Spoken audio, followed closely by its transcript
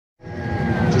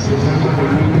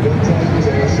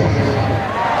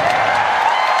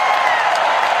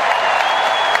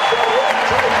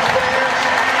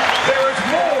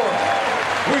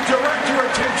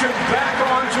Back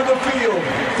onto the field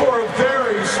for a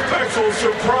very special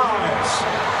surprise.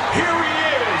 Here he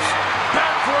is,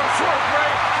 back for a short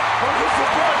break from his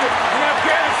deployment in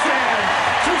Afghanistan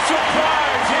to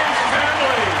surprise his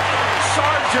family,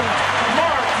 Sergeant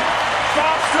Mark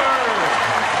Foster.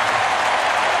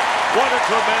 What a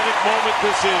dramatic moment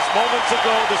this is. Moments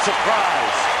ago, the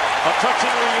surprise. A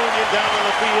touching reunion down on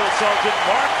the field. Sergeant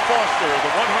Mark Foster,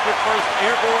 the 101st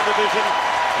Airborne Division,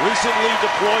 recently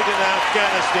deployed in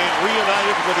Afghanistan,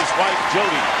 reunited with his wife,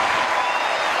 Jody.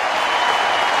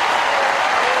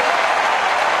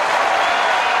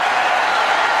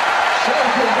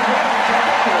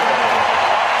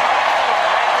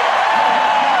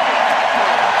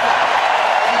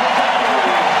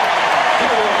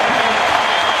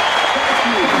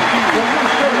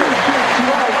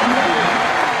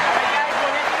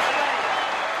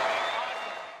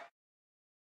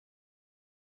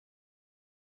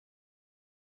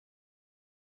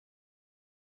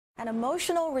 An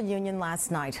emotional reunion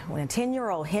last night when a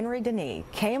 10-year-old Henry Denis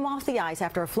came off the ice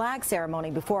after a flag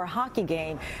ceremony before a hockey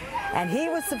game, and he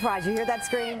was surprised. You hear that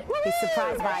scream? He's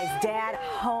surprised by his dad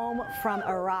home from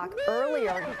Iraq.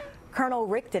 Earlier, Colonel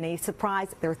Rick Denis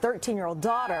surprised their 13-year-old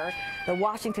daughter. The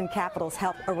Washington Capitals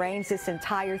helped arrange this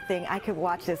entire thing. I could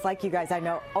watch this, like you guys, I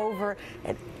know, over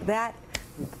that.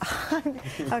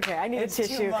 Okay, I need a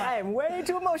tissue. I am way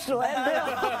too emotional. And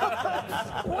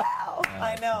Bill. Wow.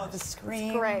 I know, the scream.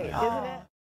 It's great, isn't it?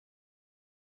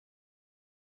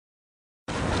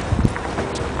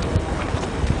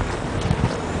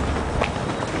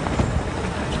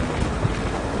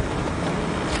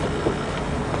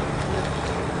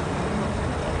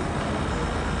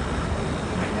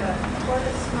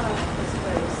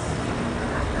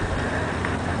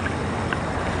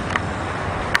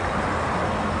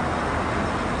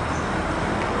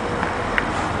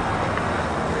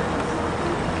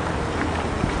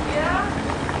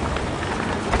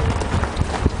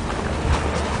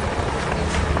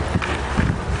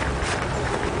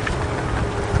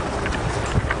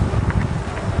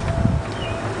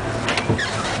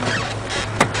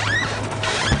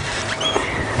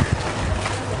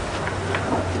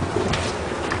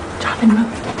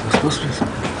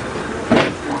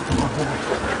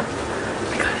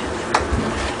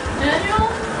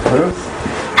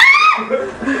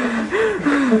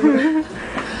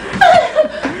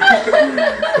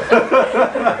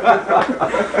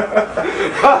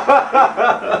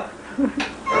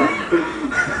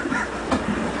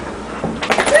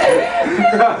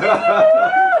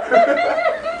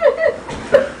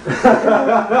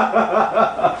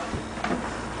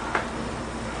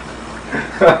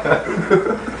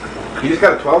 You just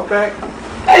got a 12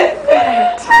 pack?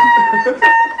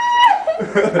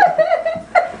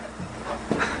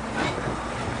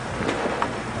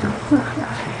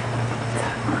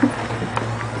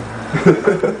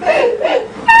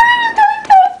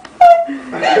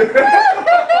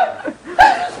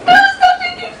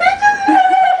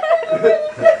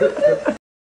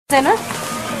 Dinner?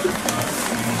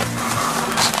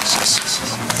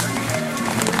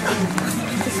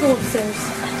 Let's go upstairs.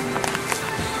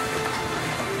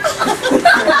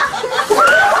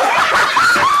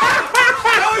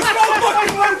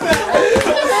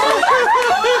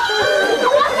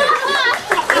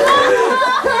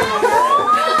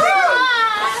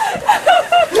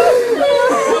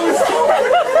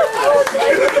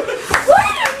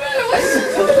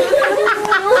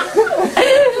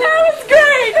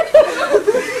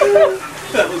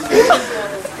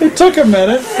 It took a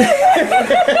minute. Let's put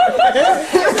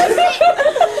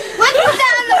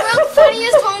that in the world's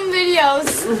funniest home videos.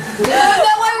 Is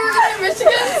that why we were going to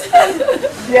Michigan?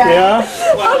 Yeah.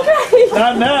 Well, Okay.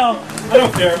 Not now. I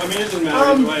don't care. I mean, it doesn't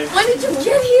matter anyway. When did you get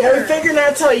yeah, we here? figured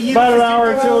that's how you About an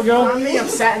hour or two ago. on me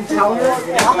upset and tell her.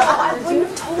 I wouldn't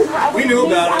have told her. I We knew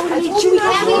about it. told you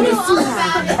not to see her.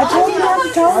 I told you not to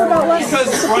tell her about what's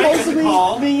Because Brian had to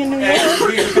call. being in New and York.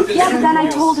 we looked at this Yeah, but then I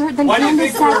news. told her, then Why do you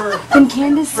Candace think said, we're then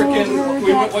Candace told freaking- her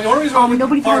the only reason why that we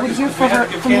nobody parked would is hear because we had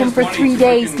to give from him Candace for money 3 to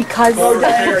days freaking because... go to the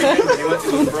ferry and they went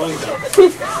to the Burlington.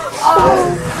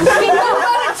 She knew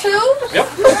about it too? Yep.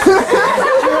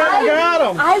 Got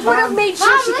him. I would have made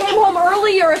sure she came home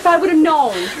earlier if I would have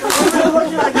known.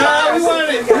 No, we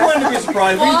wanted to be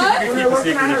surprised. We didn't keep a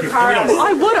secret. We don't know.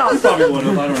 I would have. Probably would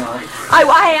have. I don't know.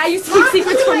 I used to keep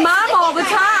secrets from Mom all the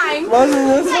time. We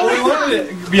wanted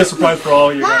it to be a surprise for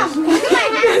all you guys.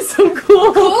 That's so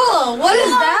cool. Cool. What is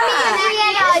that?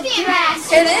 It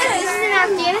is. It is. This is an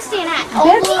Afghanistan hat.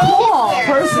 That's cool.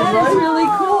 Person, right?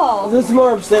 there's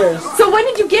more upstairs. So when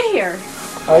did you get here?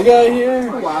 I got here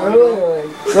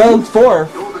around 4.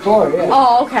 4, yeah.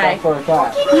 Oh, okay. 4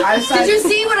 o'clock. Did you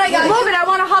see what I got? Logan, I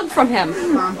want a hug from him.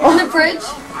 In the fridge?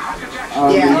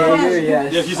 Yeah,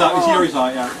 Yeah, she already saw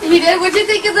it, yeah. He did? What'd you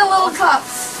think of the little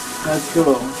cups? that's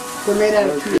cool. They're made out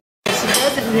of. She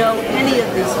doesn't know any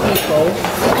of these people.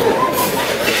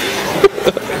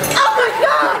 Oh my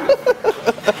god!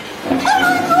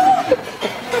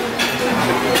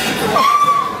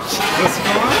 What's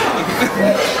going on?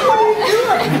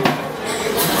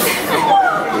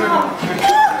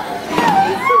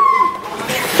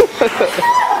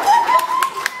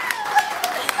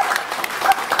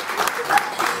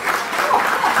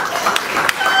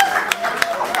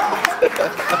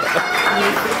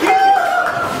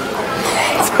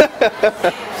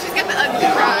 She's got the ugly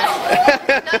cry. Not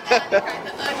the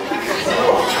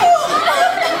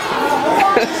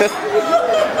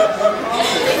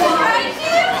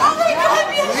ugly cry,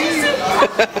 the ugly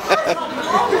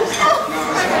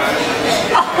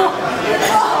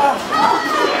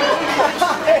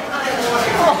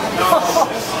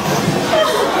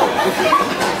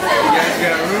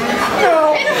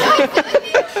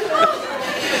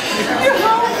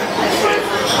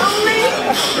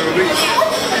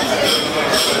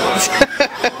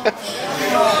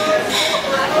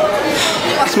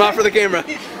Smile for the camera.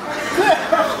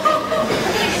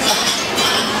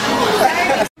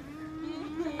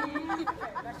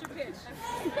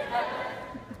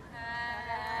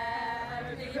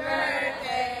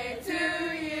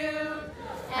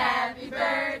 Happy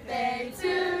birthday to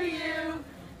you.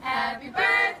 Happy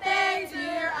birthday,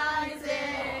 dear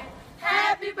Isaac.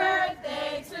 Happy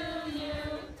birthday to you.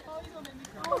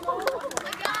 Oh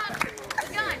my God.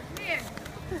 Come here.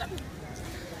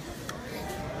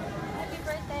 Happy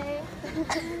birthday.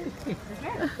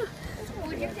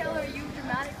 Would you tell her you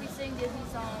dramatically sing Disney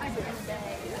songs in a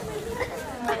day?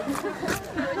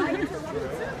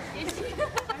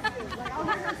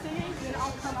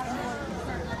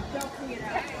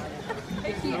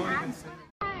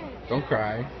 Don't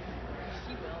cry.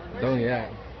 Don't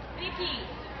yet.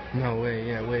 No, wait,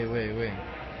 yeah, wait.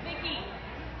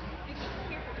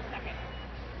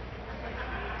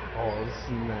 Oh,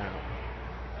 snap.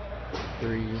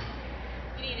 3,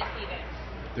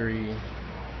 3,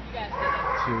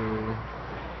 2,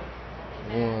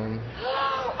 1.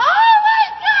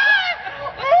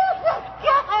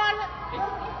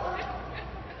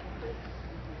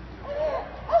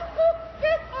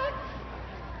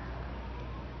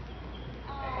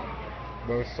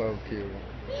 They're so cute.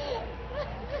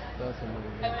 That's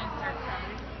amazing.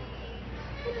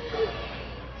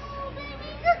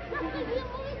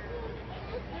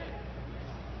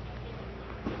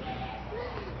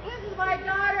 This is my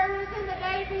daughter who's in the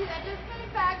Navy that just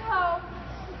came back home.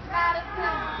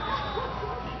 Madison.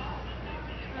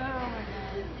 Oh my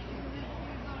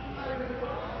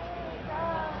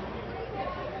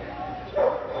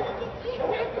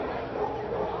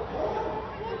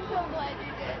I'm so glad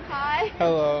you did. Hi.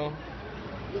 Hello.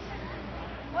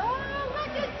 Oh,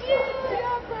 look at you.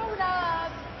 You're grown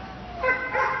up.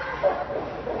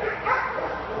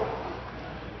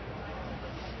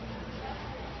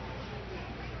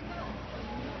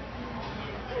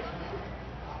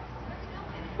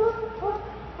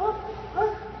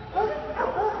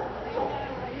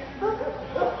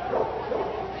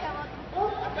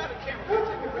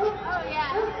 Oh,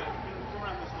 yeah.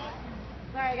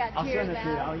 Sorry, I got I'll tears send it to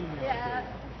you. now. I'll email it to you. Yeah.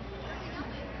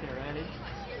 Okay, ready?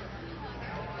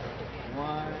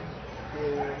 1, 2.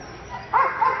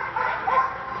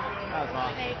 That was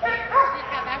awesome. Thank you. Just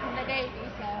got back from the Navy,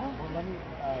 so. Well, let me,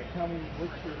 tell me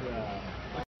which is,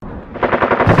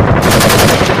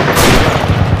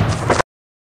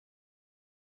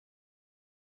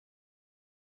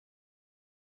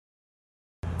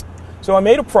 So I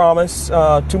made a promise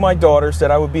to my daughters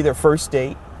that I would be their first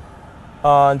date.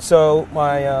 And so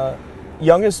my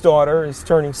youngest daughter is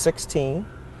turning 16,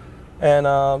 and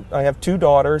I have 2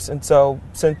 daughters. And so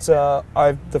since the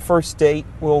first date,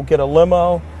 we'll get a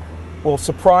limo. We'll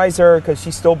surprise her because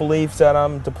she still believes that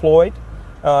I'm deployed,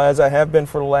 as I have been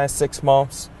for the last 6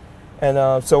 months.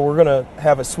 And so we're going to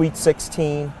have a sweet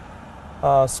 16,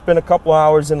 spend a couple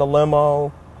hours in the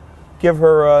limo, give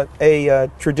her a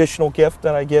traditional gift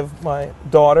that I give my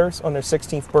daughters on their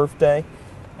 16th birthday,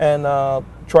 and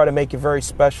try to make it very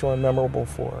special and memorable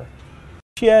for her.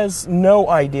 She has no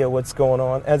idea what's going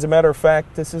on. As a matter of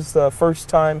fact, this is the first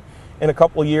time in a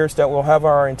couple of years that we'll have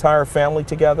our entire family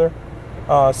together.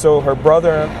 So her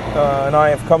brother and I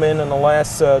have come in the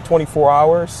last 24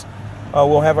 hours.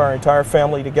 We'll have our entire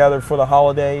family together for the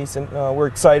holidays, and we're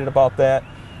excited about that.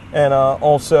 And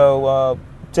also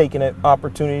taking an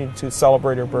opportunity to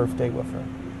celebrate her birthday with her.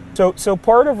 So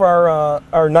part of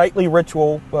our nightly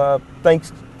ritual,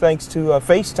 thanks to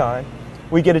FaceTime,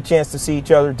 we get a chance to see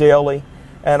each other daily.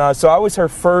 And so I was her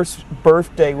first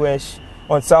birthday wish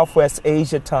on Southwest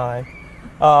Asia time.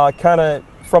 Kind of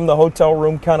from the hotel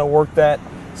room, kind of worked that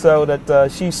so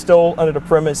that she's still under the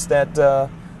premise that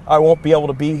I won't be able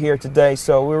to be here today.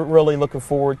 So we're really looking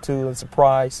forward to a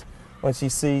surprise when she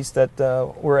sees that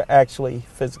we're actually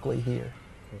physically here.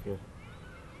 Okay.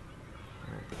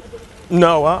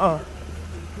 No,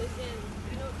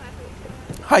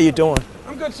 How you doing?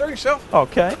 I'm good, sir. Yourself?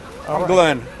 Okay. I'm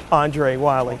Glenn. Andre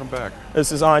Wiley. Welcome back.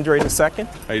 This is Andre the second.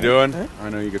 How you doing? I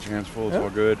know you got your hands full. It's all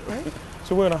good.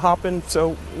 So we're gonna hop in.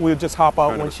 So we'll just hop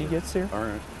out when she gets here. All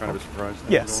right. Kind of a surprise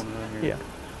thing Yes. going on here.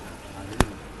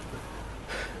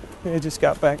 Yeah. I just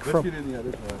got back from. Let's get in the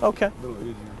other side. Okay. A little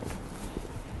easier. You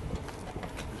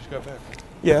just got back.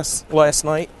 Yes, last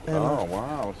night. And, oh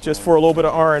wow. Just for a little bit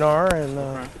of R&R and.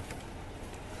 Okay.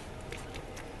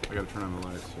 I gotta turn on the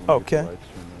lights. So Okay. That's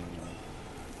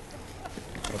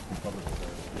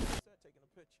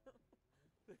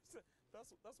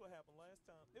what happened last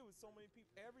time. It was so many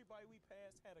people. Everybody we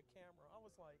passed had a camera. I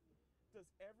was like, does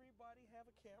everybody have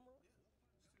a camera?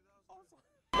 I was like,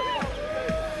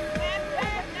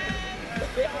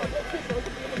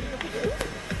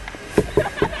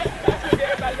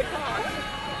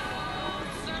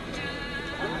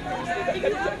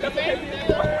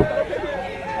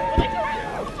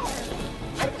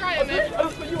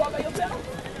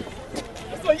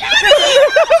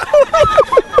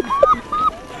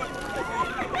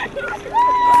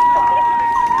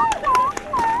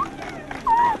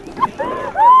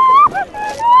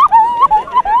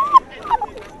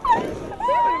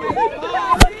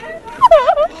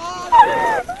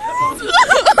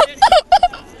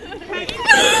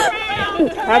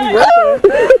 happy birthday.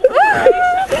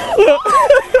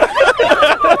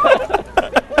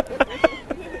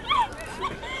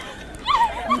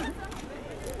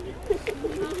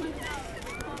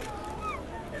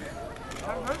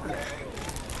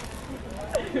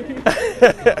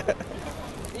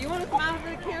 You want to come out of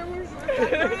the cameras?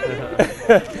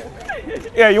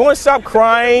 Yeah, you want to stop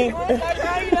crying?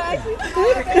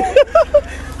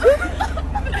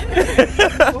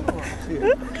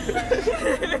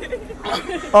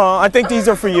 I think these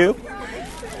are for you.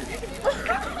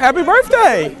 Happy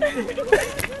birthday!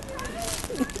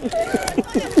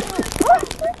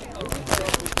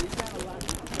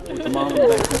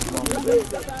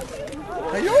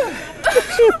 How you doing?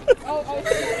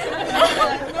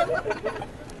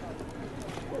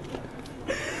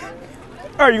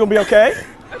 Are you gonna be okay?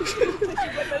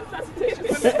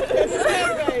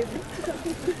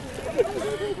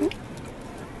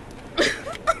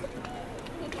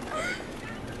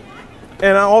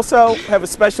 And I also have a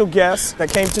special guest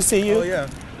that came to see you. Oh yeah.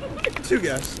 2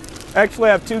 guests. Actually,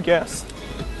 I have 2 guests.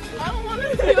 I don't want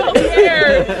to see over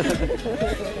there.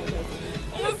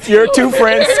 Your 2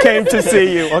 friends came to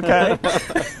see you, okay?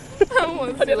 I don't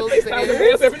want to see those things.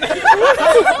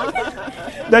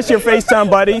 That's your FaceTime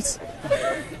buddies?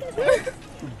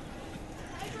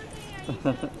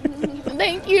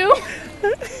 Thank you.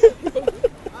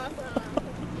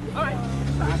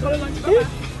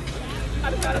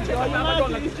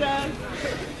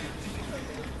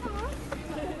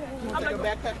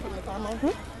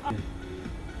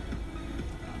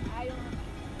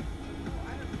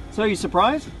 So, are you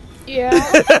surprised? Yeah.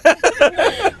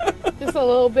 Just a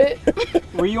little bit.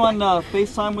 Were you on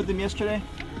FaceTime with them yesterday?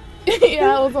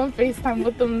 Yeah, I was on FaceTime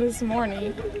with them this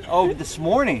morning. Oh, this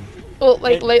morning? Well,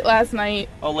 like late last night.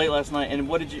 Oh, late last night. And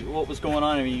what was going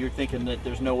on? I mean, you're thinking that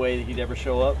there's no way that he'd ever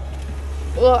show up?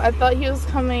 Well, I thought he was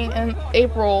coming in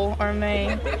April or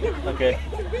May. Okay.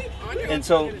 And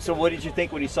so what did you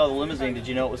think when you saw the limousine? Did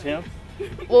you know it was him?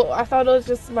 Well, I thought it was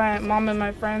just my mom and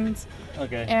my friends.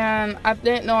 Okay. And I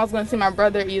didn't know I was going to see my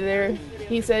brother either.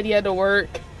 He said he had to work.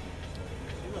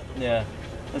 Yeah.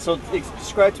 And so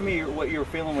describe to me what you were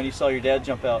feeling when you saw your dad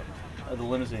jump out of the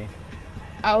limousine.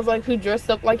 I was like, who dressed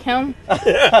up like him?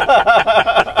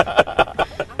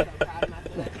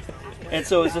 And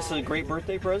so is this a great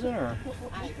birthday present or?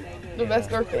 The best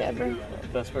birthday ever.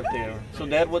 Best birthday ever. So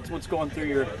Dad, what's going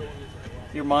through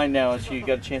your mind now as you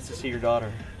got a chance to see your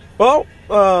daughter? Well,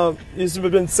 it's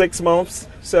been 6 months,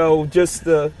 so just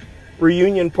the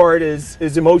reunion part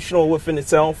is emotional within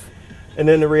itself. And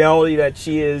then the reality that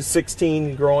she is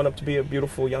 16 growing up to be a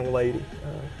beautiful young lady.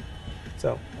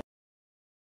 So.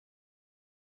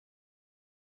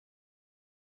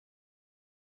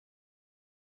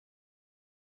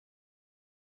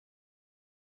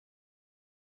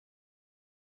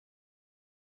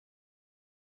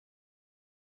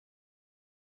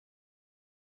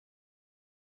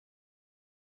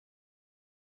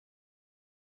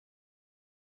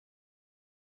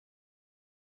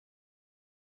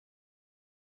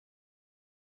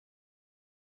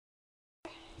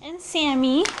 and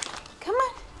Sammy. Come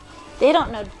on. They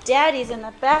don't know Daddy's in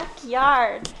the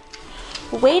backyard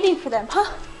waiting for them,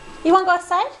 huh? You want to go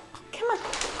outside? Come on.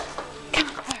 Come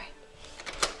on. All right.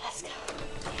 Let's go.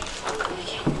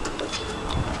 Okay.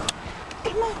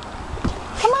 Come on.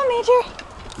 Come on, Major.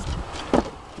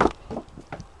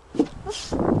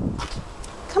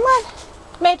 Come on.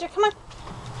 Major, come on.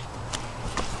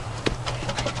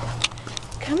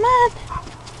 Come on.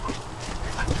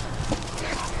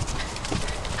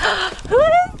 Who is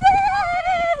it?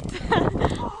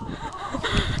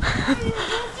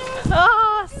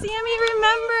 Oh, Sammy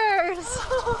remembers.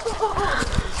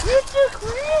 You're too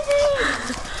crazy.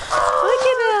 Look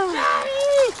at him.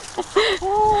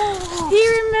 He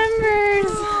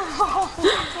remembers.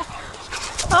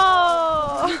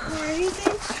 Oh. You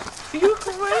crazy? You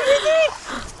crazy?